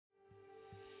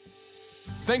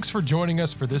Thanks for joining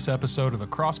us for this episode of the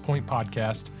Crosspoint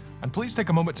Podcast, and please take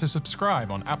a moment to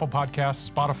subscribe on Apple Podcasts,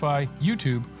 Spotify,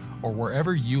 YouTube, or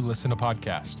wherever you listen to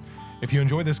podcasts. If you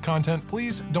enjoy this content,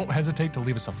 please don't hesitate to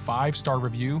leave us a 5-star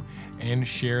review and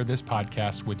share this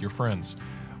podcast with your friends.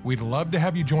 We'd love to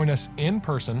have you join us in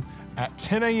person at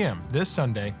 10 a.m. this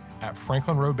Sunday at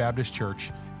Franklin Road Baptist Church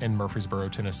in Murfreesboro,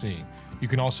 Tennessee. You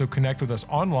can also connect with us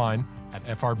online at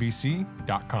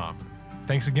frbc.com.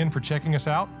 Thanks again for checking us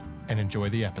out, and enjoy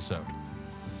the episode.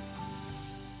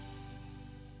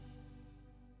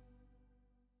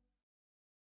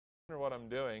 What I'm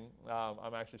doing,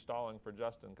 I'm actually stalling for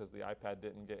Justin because the iPad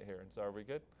didn't get here. And so are we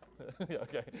good? Yeah,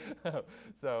 okay.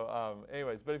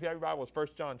 Anyways, but if you have your Bibles, 1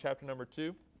 John chapter number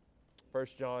 2. 1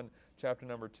 John chapter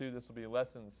number 2. This will be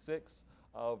lesson 6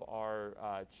 of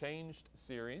our Changed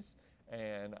series.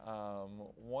 And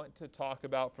want to talk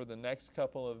about for the next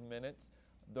couple of minutes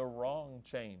the wrong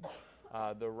change.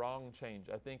 The wrong change.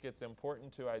 I think it's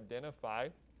important to identify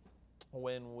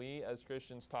when we as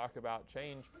Christians talk about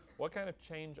change, what kind of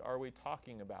change are we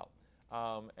talking about?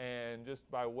 And just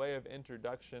by way of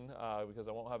introduction, because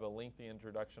I won't have a lengthy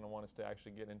introduction, I want us to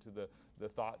actually get into the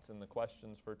thoughts and the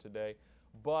questions for today.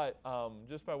 But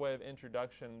just by way of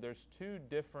introduction, there's 2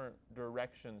 different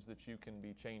directions that you can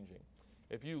be changing.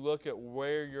 If you look at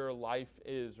where your life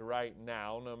is right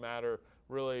now, no matter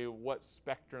really what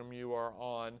spectrum you are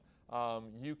on,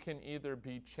 you can either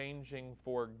be changing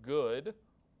for good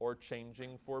or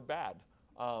changing for bad.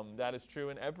 That is true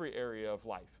in every area of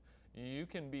life. You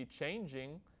can be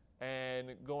changing and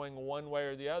going one way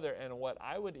or the other. And what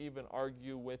I would even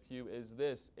argue with you is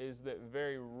this, is that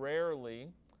very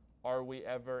rarely are we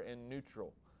ever in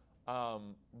neutral.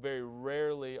 Very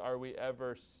rarely are we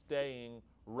ever staying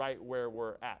right where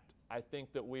we're at. I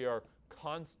think that we are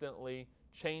constantly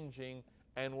changing,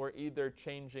 and we're either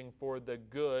changing for the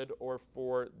good or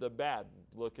for the bad.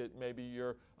 Look at maybe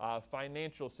your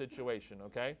financial situation,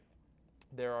 okay?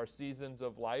 There are seasons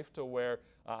of life to where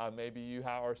maybe you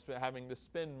are having to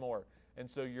spend more. And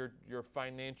so your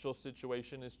financial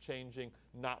situation is changing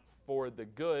not for the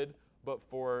good, but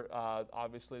for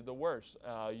obviously the worse.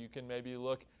 You can maybe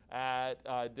look at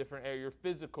different area, your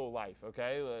physical life,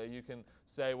 okay? You can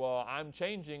say, well, I'm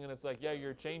changing, and it's like, yeah,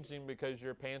 you're changing because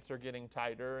your pants are getting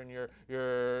tighter, and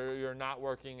you're not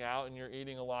working out, and you're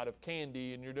eating a lot of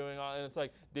candy, and you're doing all, and it's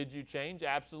like, did you change?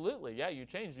 Absolutely, yeah, you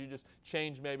changed. You just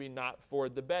changed maybe not for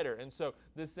the better. And so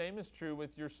the same is true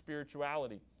with your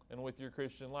spirituality and with your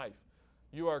Christian life.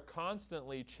 You are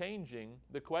constantly changing.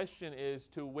 The question is,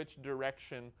 to which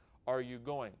direction are you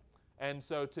going? And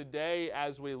so today,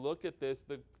 as we look at this,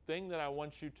 the thing that I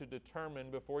want you to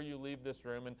determine before you leave this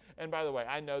room, and by the way,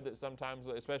 I know that sometimes,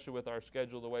 especially with our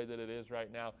schedule the way that it is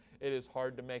right now, it is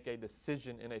hard to make a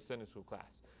decision in a Sunday school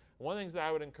class. One of the things that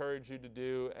I would encourage you to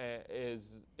do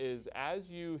is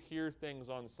as you hear things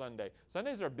on Sunday.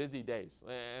 Sundays are busy days,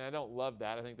 and I don't love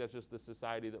that. I think that's just the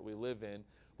society that we live in.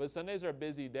 But Sundays are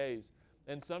busy days.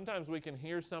 And sometimes we can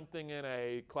hear something in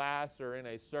a class or in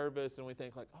a service, and we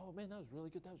think like, oh man, that was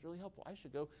really good, that was really helpful, I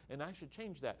should go and I should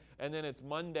change that. And then it's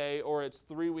Monday or it's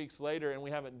 3 weeks later and we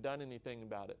haven't done anything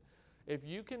about it. If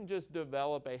you can just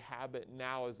develop a habit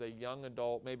now as a young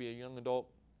adult, maybe a young adult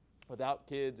without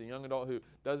kids, a young adult who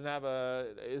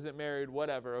isn't married,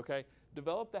 whatever, okay?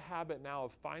 Develop the habit now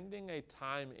of finding a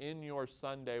time in your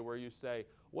Sunday where you say,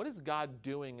 what is God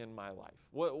doing in my life?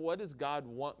 What does God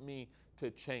want me to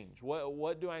change?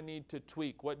 What do I need to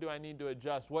tweak? What do I need to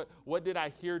adjust? What did I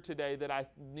hear today that I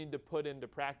need to put into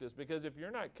practice? Because if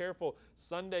you're not careful,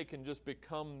 Sunday can just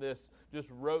become this just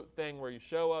rote thing where you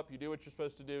show up, you do what you're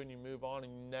supposed to do, and you move on,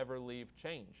 and you never leave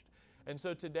changed. And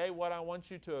so today, what I want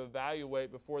you to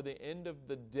evaluate before the end of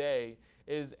the day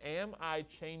is, am I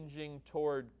changing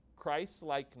toward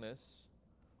Christ-likeness,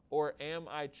 or am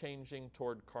I changing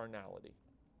toward carnality?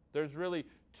 There's really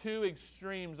 2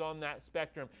 extremes on that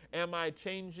spectrum. Am I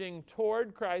changing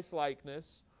toward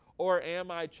Christ-likeness, or am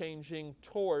I changing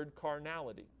toward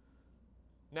carnality?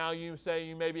 Now you say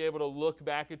you may be able to look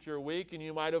back at your week and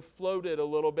you might have floated a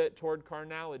little bit toward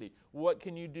carnality. What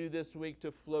can you do this week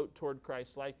to float toward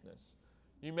Christ-likeness?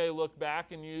 You may look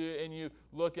back and you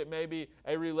look at maybe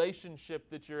a relationship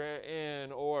that you're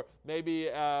in, or maybe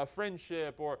a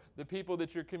friendship, or the people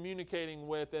that you're communicating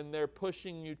with, and they're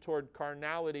pushing you toward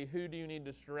carnality. Who do you need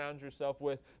to surround yourself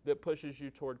with that pushes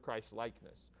you toward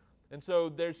Christ-likeness? And so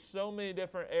there's so many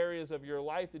different areas of your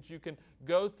life that you can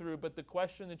go through, but the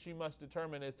question that you must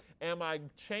determine is, am I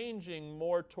changing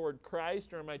more toward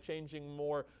Christ, or am I changing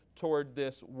more toward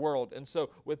this world? And so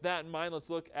with that in mind, let's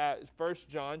look at 1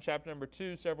 John chapter number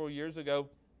 2. Several years ago,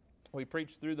 We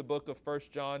preached through the book of 1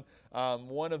 John,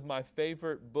 one of my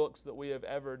favorite books that we have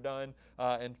ever done.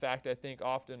 In fact, I think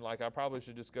often, like I probably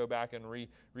should just go back and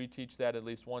reteach that at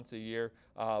least once a year.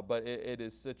 But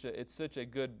it's such a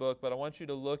good book. But I want you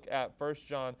to look at 1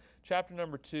 John chapter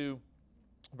number 2,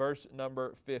 verse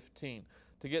number 15.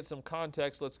 To get some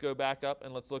context, let's go back up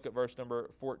and let's look at verse number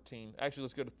 14. Actually,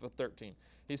 let's go to 13.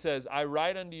 He says, I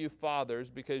write unto you, fathers,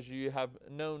 because you have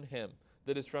known him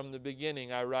that is from the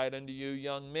beginning. I write unto you,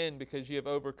 young men, because ye have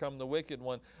overcome the wicked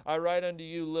one. I write unto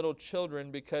you, little children,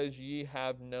 because ye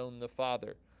have known the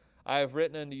Father. I have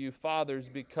written unto you, fathers,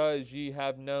 because ye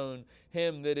have known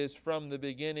him that is from the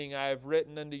beginning. I have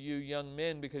written unto you, young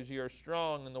men, because ye are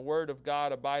strong, and the word of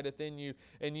God abideth in you,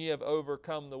 and ye have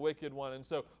overcome the wicked one. And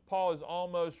so Paul is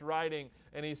almost writing,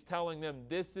 and he's telling them,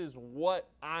 this is what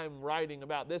I'm writing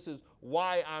about. This is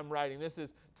why I'm writing. This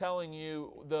is telling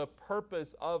you the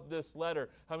purpose of this letter.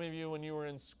 How many of you, when you were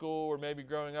in school or maybe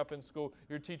growing up in school,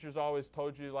 your teachers always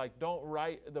told you, like, don't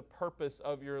write the purpose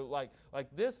of your, like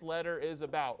this letter is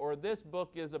about, or this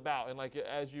book is about. And like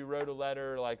as you wrote a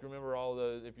letter, like remember all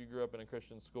the, if you grew up in a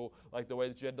Christian school, like the way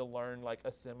that you had to learn, like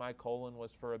a semicolon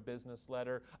was for a business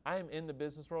letter. I am in the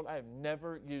business world. I have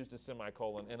never used a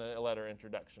semicolon in a letter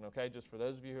introduction, okay? Just for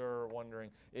those of you who are wondering,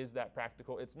 is that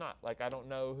practical? It's not. Like I don't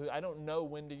know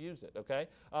when to use it, okay?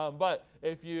 But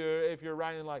if you're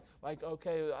writing like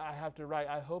okay, I have to write,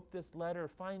 I hope this letter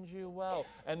finds you well.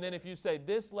 And then if you say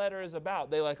this letter is about,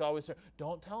 they like always say,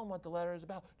 don't tell them what the letter is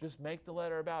about. Just make the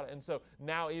letter about it. And so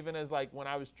now even as like when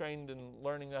I was trained in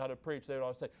learning how to preach, they would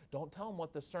always say, don't tell them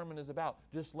what the sermon is about.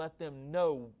 Just let them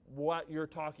know what you're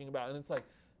talking about. And it's like,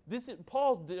 this is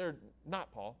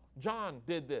John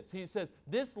did this. He says,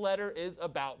 this letter is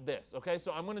about this. Okay,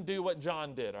 so I'm going to do what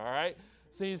John did, all right?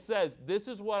 So he says, this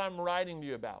is what I'm writing to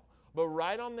you about. But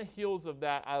right on the heels of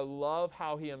that, I love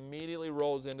how he immediately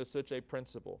rolls into such a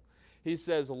principle. He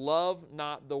says, love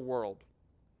not the world,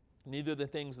 neither the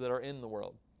things that are in the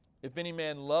world. If any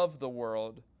man love the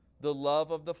world, the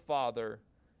love of the Father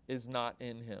is not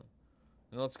in him.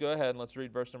 And let's go ahead and let's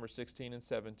read verse number 16 and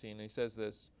 17. And he says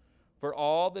this, for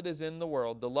all that is in the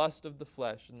world, the lust of the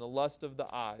flesh and the lust of the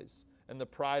eyes and the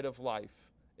pride of life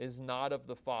is not of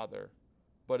the Father,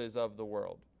 but is of the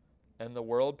world. And the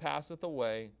world passeth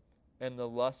away, and the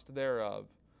lust thereof.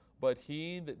 But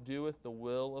he that doeth the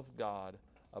will of God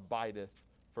abideth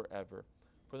forever.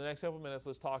 For the next couple of minutes,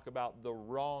 let's talk about the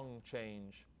wrong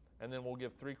change. And then we'll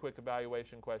give 3 quick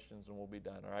evaluation questions, and we'll be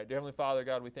done. All right? Dear Heavenly Father,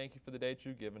 God, we thank you for the day that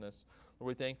you've given us.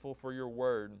 Lord, we're thankful for your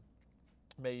word.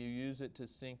 May you use it to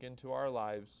sink into our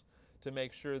lives, to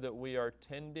make sure that we are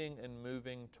tending and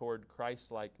moving toward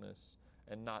Christ-likeness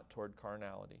and not toward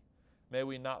carnality. May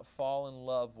we not fall in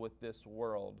love with this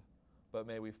world, but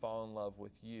may we fall in love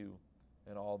with you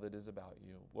and all that is about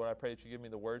you. Lord, I pray that you give me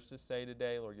the words to say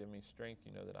today. Lord, give me strength.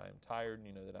 You know that I am tired, and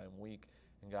you know that I am weak.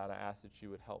 And God, I ask that you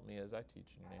would help me as I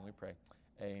teach. In your name we pray.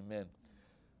 Amen.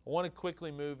 I want to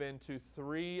quickly move into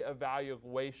 3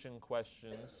 evaluation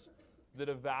questions that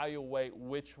evaluate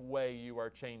which way you are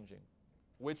changing.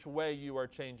 Which way you are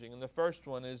changing. And the first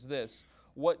one is this: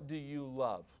 what do you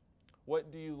love?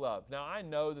 What do you love? Now, I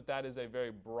know that that is a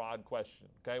very broad question,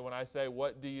 okay? When I say,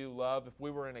 what do you love? If we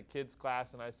were in a kid's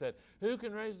class and I said, who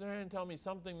can raise their hand and tell me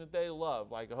something that they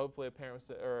love? Like, hopefully a parent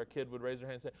or a kid would raise their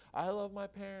hand and say, I love my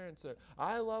parents, or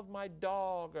I love my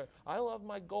dog, or I love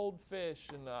my goldfish,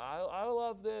 and I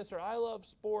love this, or I love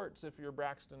sports if you're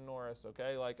Braxton Norris,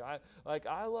 okay?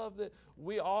 I love that.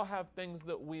 We all have things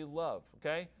that we love,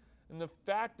 okay? And the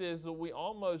fact is that we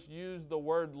almost use the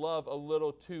word love a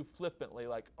little too flippantly,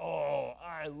 like, oh,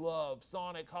 I love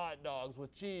Sonic hot dogs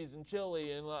with cheese and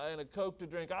chili and a Coke to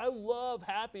drink. I love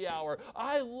happy hour.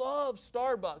 I love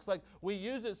Starbucks. Like, we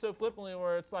use it so flippantly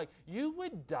where it's like, you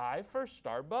would die for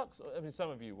Starbucks? I mean, some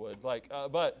of you would,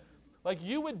 but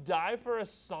you would die for a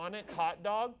Sonic hot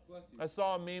dog? I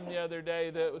saw a meme the other day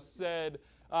that said,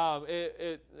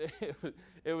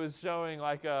 it was showing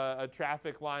like a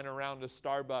traffic line around a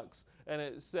Starbucks, and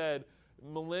it said,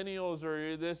 millennials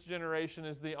or this generation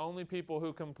is the only people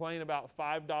who complain about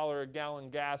 $5 a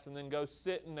gallon gas and then go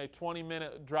sit in a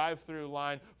 20-minute drive-through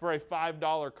line for a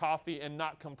 $5 coffee and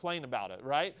not complain about it,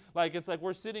 right? Like, it's like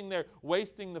we're sitting there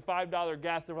wasting the $5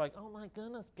 gas. They're like, oh my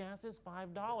goodness, gas is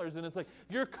 $5. And it's like,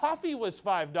 your coffee was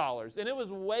 $5 and it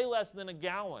was way less than a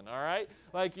gallon, all right?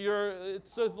 Like,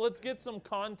 so let's get some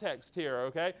context here,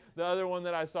 okay? The other one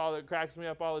that I saw that cracks me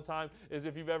up all the time is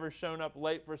if you've ever shown up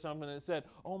late for something and it said,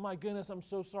 oh my goodness, I'm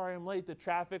so sorry I'm late. The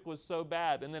traffic was so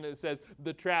bad. And then it says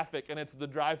the traffic, and it's the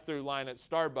drive-through line at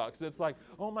Starbucks. It's like,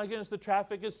 oh my goodness, the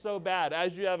traffic is so bad.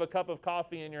 As you have a cup of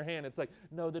coffee in your hand, it's like,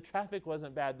 no, the traffic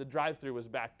wasn't bad. The drive-through was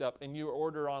backed up, and your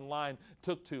order online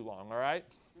took too long, all right?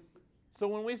 So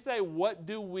when we say, what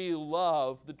do we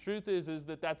love, the truth is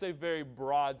that that's a very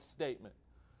broad statement.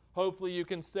 Hopefully you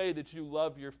can say that you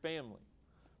love your family.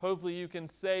 Hopefully you can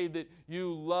say that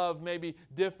you love maybe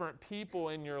different people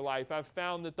in your life. I've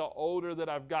found that the older that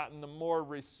I've gotten, the more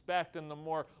respect and the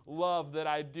more love that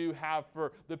I do have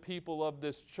for the people of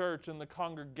this church and the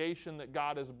congregation that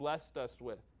God has blessed us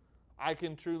with. I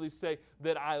can truly say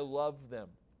that I love them.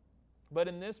 But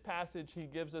in this passage, he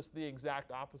gives us the exact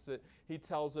opposite. He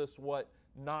tells us what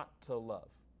not to love.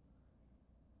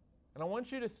 And I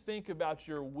want you to think about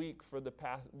your week for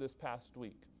this past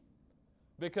week.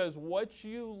 Because what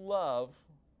you love,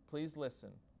 please listen,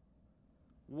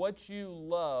 what you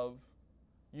love,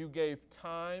 you gave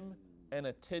time and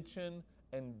attention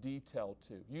and detail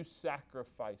to. You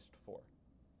sacrificed for.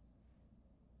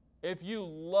 If you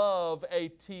love a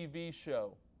TV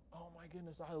show, oh my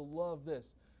goodness, I love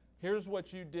this. Here's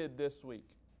what you did this week.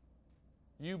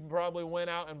 You probably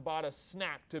went out and bought a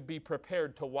snack to be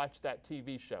prepared to watch that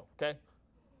TV show, okay?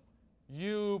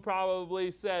 You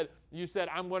probably said,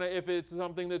 I'm going to, if it's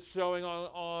something that's showing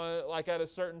on like at a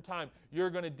certain time, you're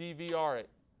going to DVR it.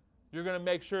 You're going to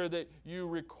make sure that you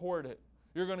record it.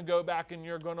 You're going to go back and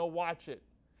you're going to watch it.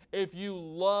 If you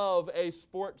love a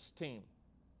sports team,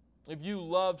 if you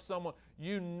love someone,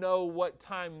 you know what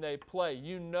time they play.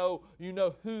 You know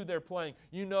who they're playing.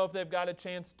 You know if they've got a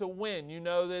chance to win. You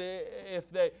know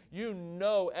that you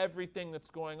know everything that's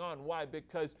going on. Why?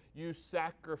 Because you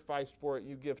sacrificed for it.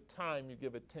 You give time. You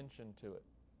give attention to it.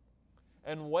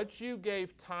 And what you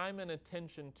gave time and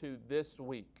attention to this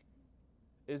week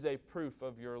is a proof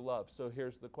of your love. So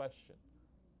here's the question.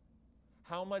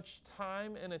 How much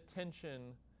time and attention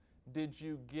did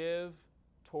you give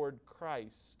toward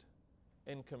Christ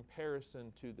in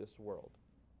comparison to this world?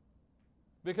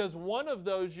 Because one of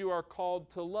those you are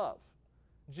called to love.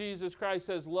 Jesus Christ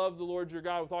says, love the Lord your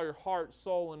God with all your heart,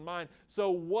 soul, and mind. So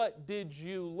what did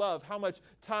you love? How much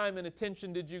time and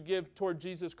attention did you give toward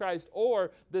Jesus Christ?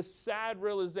 Or the sad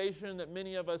realization that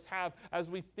many of us have as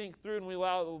we think through and we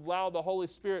allow the Holy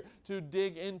Spirit to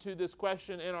dig into this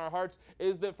question in our hearts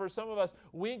is that for some of us,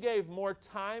 we gave more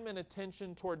time and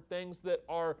attention toward things that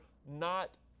are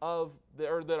not of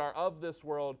this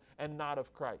world and not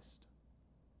of Christ.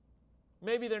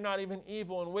 Maybe they're not even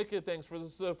evil and wicked things. For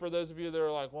those of you that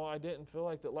are like, well, I didn't feel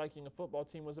like that liking a football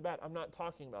team was bad. I'm not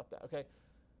talking about that, okay?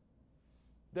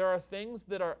 There are things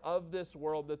that are of this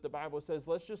world that the Bible says,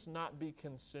 let's just not be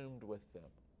consumed with them.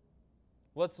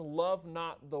 Let's love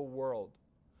not the world.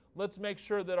 Let's make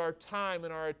sure that our time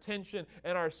and our attention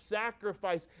and our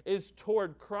sacrifice is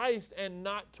toward Christ and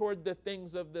not toward the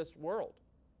things of this world.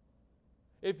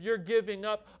 If you're giving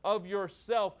up of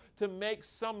yourself to make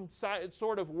some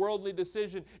sort of worldly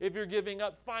decision, if you're giving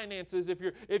up finances, if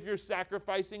you're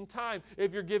sacrificing time,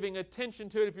 if you're giving attention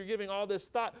to it, if you're giving all this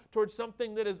thought towards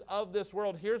something that is of this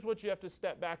world, here's what you have to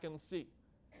step back and see,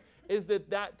 is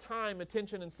that time,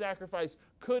 attention, and sacrifice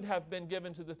could have been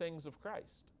given to the things of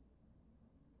Christ.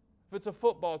 If it's a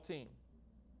football team,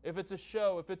 if it's a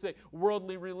show, if it's a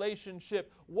worldly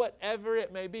relationship, whatever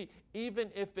it may be,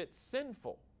 even if it's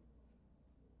sinful,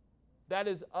 that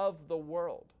is of the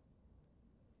world.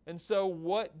 And so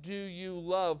what do you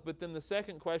love? But then the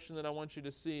second question that I want you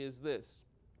to see is this,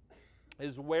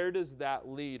 is where does that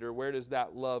lead, or where does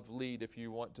that love lead, if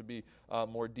you want to be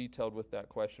more detailed with that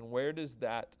question? Where does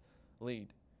that lead?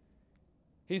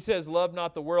 He says, love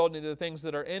not the world, neither the things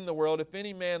that are in the world. If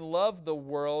any man love the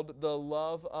world, the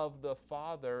love of the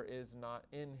Father is not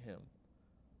in him.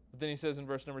 But then he says in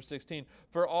verse number 16,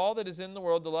 for all that is in the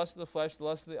world, the lust of the flesh, the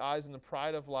lust of the eyes, and the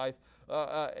pride of life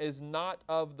is not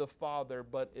of the Father,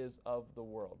 but is of the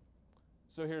world.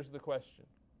 So here's the question.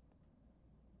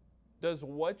 Does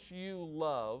what you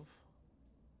love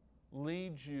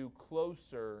lead you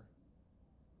closer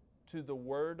to the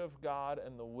Word of God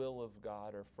and the will of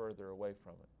God, or further away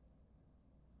from it?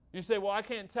 You say, well, I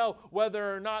can't tell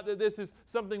whether or not that this is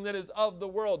something that is of the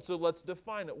world, so let's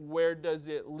define it. Where does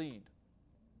it lead?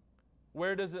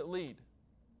 Where does it lead?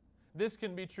 This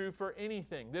can be true for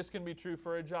anything. This can be true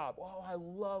for a job. Oh, I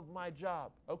love my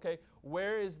job. Okay,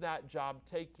 where is that job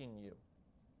taking you?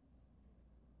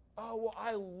 Oh, well,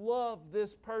 I love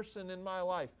this person in my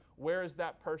life. Where is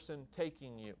that person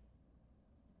taking you?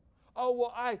 Oh,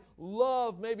 well, I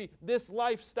love maybe this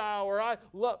lifestyle, or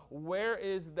where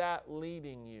is that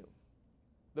leading you?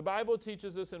 The Bible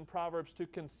teaches us in Proverbs to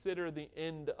consider the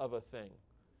end of a thing.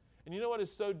 And you know what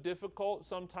is so difficult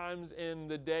sometimes in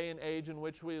the day and age in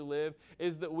which we live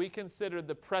is that we consider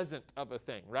the present of a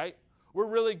thing, right? We're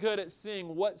really good at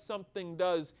seeing what something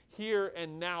does here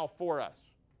and now for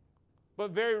us.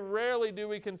 But very rarely do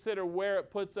we consider where it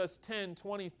puts us 10,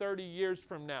 20, 30 years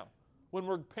from now. When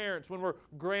we're parents, when we're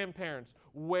grandparents,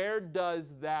 where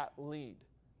does that lead?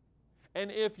 And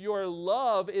if your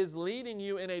love is leading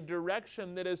you in a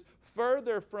direction that is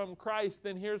further from Christ,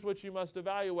 then here's what you must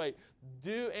evaluate.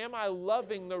 Am I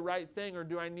loving the right thing, or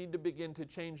do I need to begin to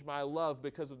change my love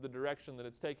because of the direction that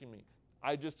it's taking me?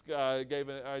 I just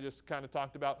kind of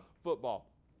talked about football.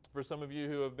 For some of you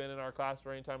who have been in our class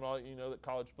for any time at all, you know that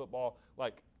college football,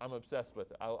 like, I'm obsessed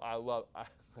with it. I love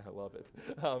it.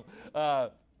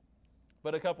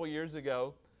 But a couple years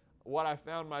ago, what I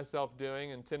found myself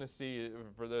doing in Tennessee,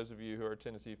 for those of you who are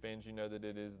Tennessee fans, you know that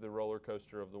it is the roller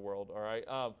coaster of the world, all right?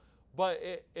 But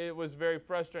it was very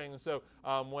frustrating. So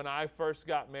when I first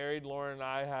got married, Lauren and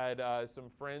I had some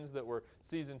friends that were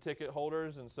season ticket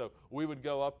holders, and so we would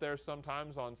go up there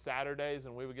sometimes on Saturdays,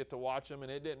 and we would get to watch them,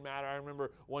 and it didn't matter. I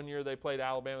remember one year they played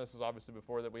Alabama. This is obviously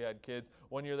before that we had kids.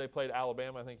 One year they played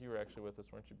Alabama. I think you were actually with us,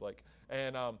 weren't you, Blake?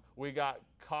 And we got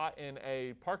caught in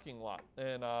a parking lot,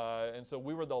 and so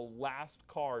we were the last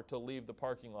car to leave the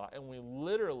parking lot, and we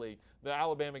literally, the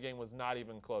Alabama game was not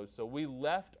even close, so we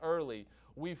left early.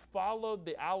 We followed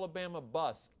the Alabama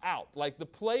bus out. Like, the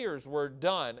players were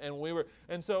done,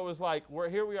 and so it was like,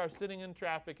 here we are sitting in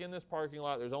traffic in this parking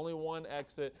lot. There's only one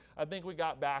exit. I think we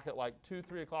got back at like 2,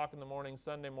 3 o'clock in the morning,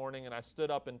 Sunday morning, and I stood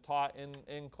up and taught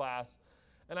in class.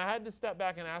 And I had to step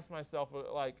back and ask myself,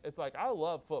 like, it's like, I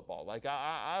love football. Like,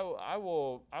 I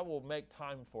will make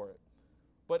time for it.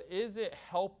 But is it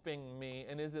helping me,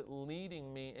 and is it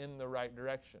leading me in the right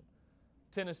direction?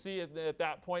 Tennessee, at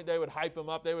that point, they would hype them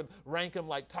up. They would rank them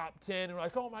like top 10. And we're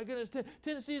like, oh my goodness,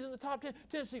 Tennessee's in the top 10.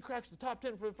 Tennessee cracks the top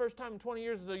 10 for the first time in 20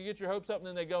 years. So you get your hopes up, and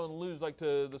then they go and lose like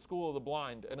to the school of the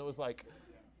blind. And it was like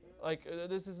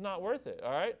this is not worth it,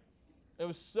 all right? It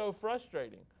was so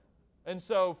frustrating. And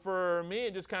so for me,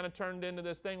 it just kind of turned into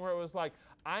this thing where it was like,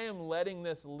 I am letting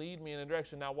this lead me in a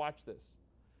direction. Now watch this.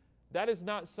 That is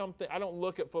not something, I don't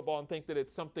look at football and think that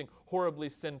it's something horribly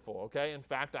sinful, okay? In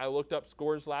fact, I looked up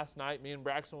scores last night. Me and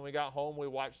Braxton, when we got home, we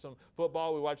watched some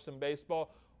football, we watched some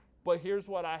baseball. But here's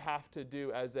what I have to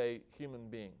do as a human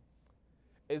being,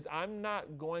 is I'm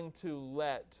not going to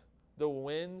let the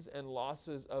wins and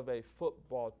losses of a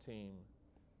football team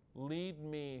lead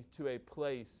me to a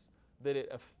place that it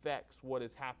affects what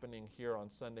is happening here on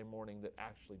Sunday morning that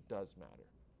actually does matter.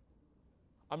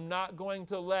 I'm not going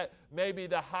to let maybe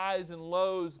the highs and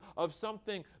lows of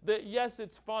something that, yes,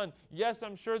 it's fun. Yes,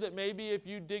 I'm sure that maybe if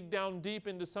you dig down deep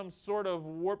into some sort of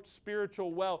warped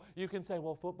spiritual well, you can say,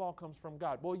 well, football comes from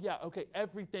God. Well, yeah, okay,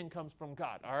 everything comes from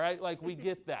God, all right? Like, we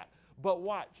get that. But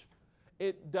watch,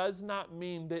 it does not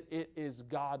mean that it is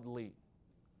godly.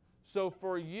 So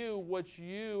for you, what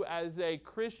you as a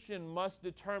Christian must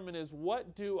determine is,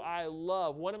 what do I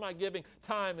love? What am I giving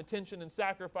time, attention, and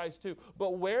sacrifice to?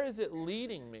 But where is it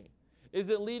leading me? Is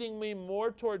it leading me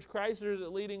more towards Christ, or is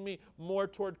it leading me more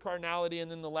toward carnality? And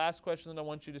then the last question that I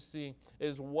want you to see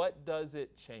is, what does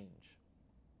it change?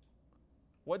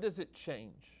 What does it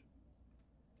change?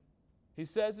 He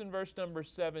says in verse number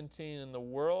 17, and the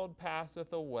world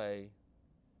passeth away,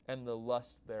 and the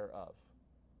lust thereof.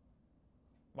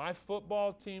 My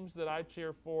football teams that I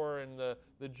cheer for and the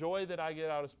joy that I get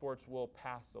out of sports will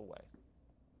pass away.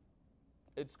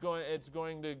 It's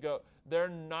going to go. They're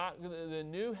not, the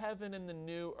new heaven and the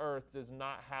new earth does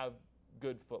not have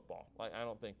good football. Like, I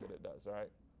don't think that it does, all right?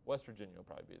 West Virginia will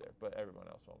probably be there, but everyone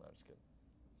else won't. No, I'm just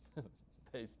kidding.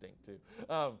 They stink too.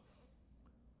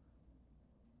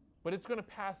 But it's going to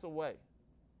pass away.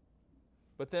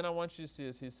 But then I want you to see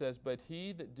this. He says, but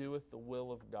he that doeth the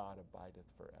will of God abideth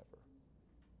forever.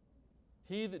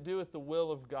 He that doeth the will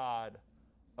of God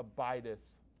abideth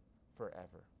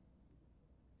forever.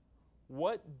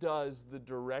 What does the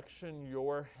direction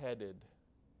you're headed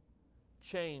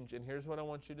change? And here's what I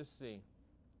want you to see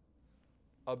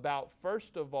about,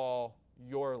 first of all,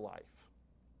 your life,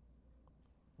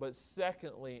 but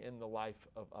secondly, in the life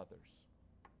of others.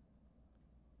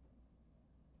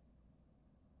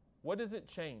 What does it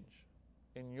change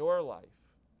in your life,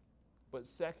 but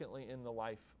secondly, in the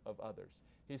life of others?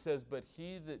 He says, but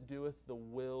he that doeth the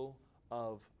will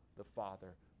of the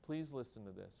Father. Please listen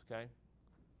to this, okay?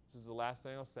 This is the last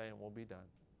thing I'll say, and we'll be done.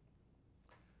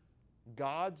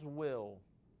 God's will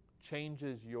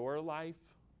changes your life,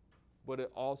 but it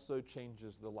also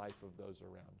changes the life of those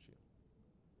around you.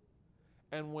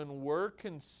 And when we're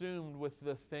consumed with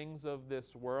the things of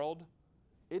this world,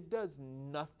 it does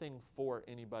nothing for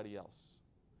anybody else.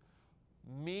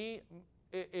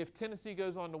 If Tennessee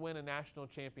goes on to win a national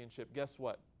championship, guess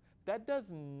what? That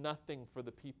does nothing for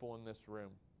the people in this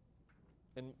room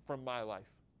and from my life.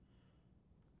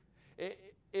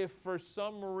 If for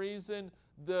some reason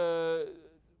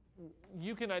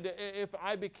if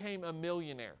I became a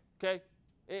millionaire, okay?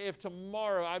 If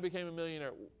tomorrow I became a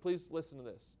millionaire, please listen to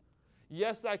this.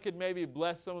 Yes, I could maybe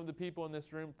bless some of the people in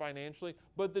this room financially,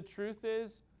 but the truth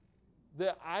is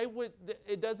that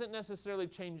it doesn't necessarily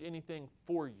change anything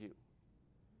for you.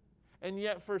 And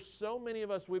yet for so many of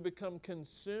us, we become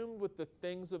consumed with the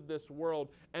things of this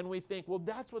world, and we think, well,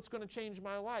 that's what's going to change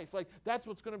my life. Like, that's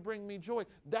what's going to bring me joy.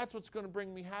 That's what's going to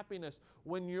bring me happiness.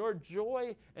 When your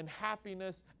joy and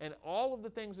happiness and all of the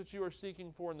things that you are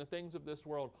seeking for in the things of this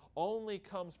world only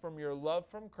comes from your love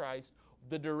from Christ,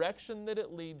 the direction that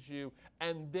it leads you,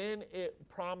 and then it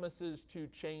promises to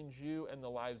change you and the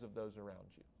lives of those around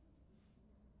you.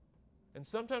 And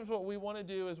sometimes what we want to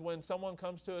do is when someone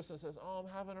comes to us and says, oh,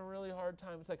 I'm having a really hard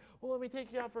time, it's like, well, let me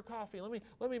take you out for coffee. Let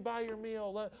me buy your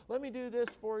meal. Let me do this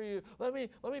for you. Let me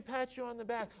pat you on the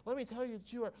back. Let me tell you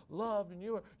that you are loved and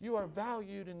you are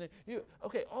valued. And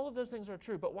okay, all of those things are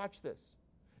true, but watch this.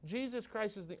 Jesus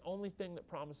Christ is the only thing that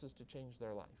promises to change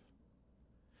their life.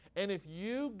 And if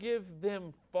you give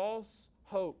them false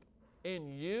hope in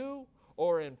you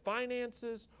or in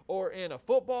finances or in a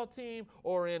football team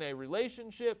or in a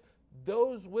relationship,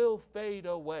 those will fade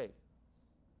away.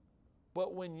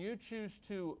 But when you choose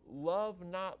to love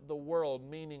not the world,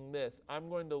 meaning this, I'm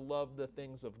going to love the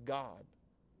things of God,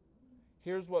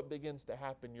 here's what begins to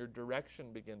happen. Your direction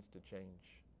begins to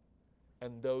change,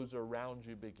 and those around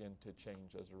you begin to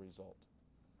change as a result.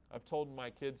 I've told my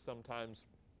kids sometimes,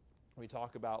 we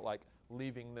talk about like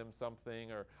leaving them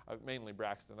something, or mainly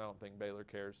Braxton. I don't think Baylor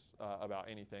cares about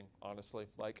anything, honestly.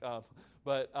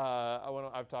 But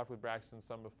I've talked with Braxton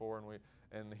some before,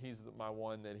 and he's my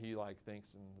one that he like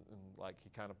thinks and like he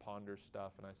kind of ponders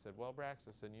stuff. And I said, well,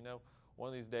 Braxton, I said, one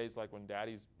of these days, like when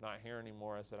Daddy's not here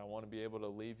anymore, I said, I want to be able to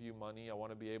leave you money. I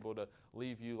want to be able to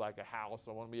leave you like a house.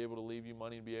 I want to be able to leave you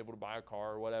money to be able to buy a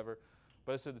car or whatever.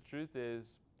 But I said, the truth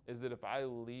is that if I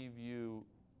leave you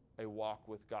a walk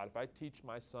with God, if I teach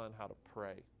my son how to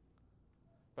pray,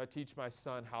 if I teach my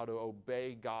son how to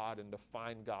obey God and to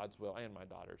find God's will, and my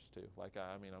daughters too.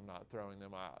 I'm not throwing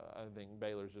them. I think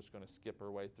Baylor's just going to skip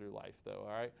her way through life though,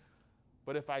 all right?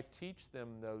 But if I teach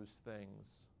them those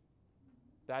things,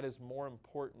 that is more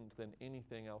important than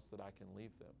anything else that I can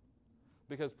leave them.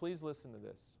 Because please listen to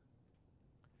this.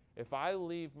 If I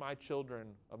leave my children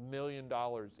 $1 million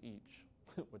each,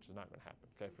 which is not going to happen,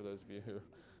 okay, for those of you who,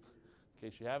 in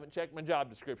case you haven't checked my job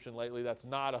description lately, that's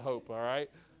not a hope, all right?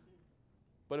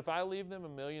 But if I leave them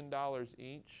 $1 million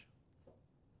each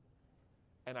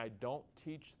and I don't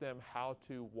teach them how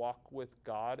to walk with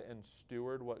God and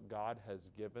steward what God has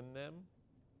given them,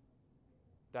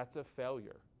 that's a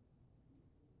failure.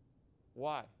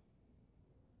 Why?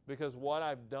 Because what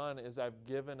I've done is I've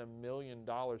given $1 million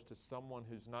to someone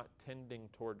who's not tending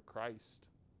toward Christ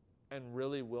and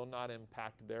really will not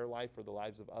impact their life or the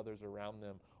lives of others around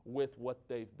them with what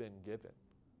they've been given.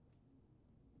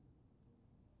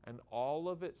 And all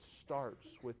of it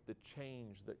starts with the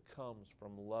change that comes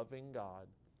from loving God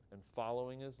and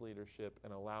following His leadership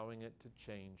and allowing it to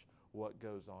change what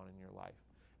goes on in your life.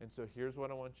 And so here's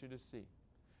what I want you to see.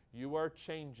 You are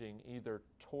changing either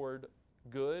toward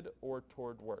good or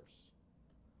toward worse,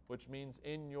 which means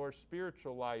in your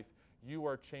spiritual life, you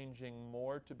are changing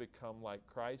more to become like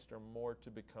Christ or more to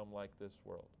become like this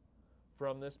world.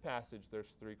 From this passage,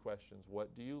 there's 3 questions.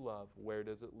 What do you love? Where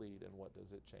does it lead? And what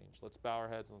does it change? Let's bow our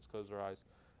heads and let's close our eyes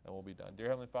and we'll be done. Dear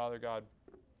Heavenly Father, God,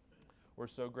 we're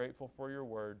so grateful for your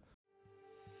word.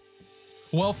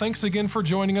 Well, thanks again for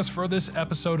joining us for this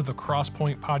episode of the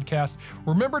Crosspoint Podcast.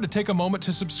 Remember to take a moment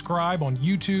to subscribe on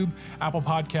YouTube, Apple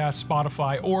Podcasts,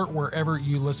 Spotify, or wherever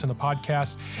you listen to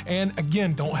podcasts. And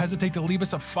again, don't hesitate to leave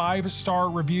us a 5-star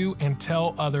review and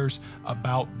tell others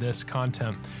about this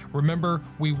content. Remember,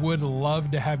 we would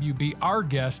love to have you be our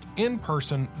guest in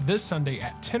person this Sunday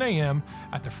at 10 a.m.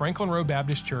 at the Franklin Road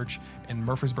Baptist Church in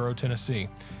Murfreesboro, Tennessee.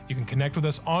 You can connect with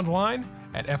us online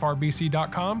at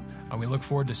frbc.com, and we look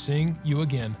forward to seeing you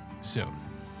again soon.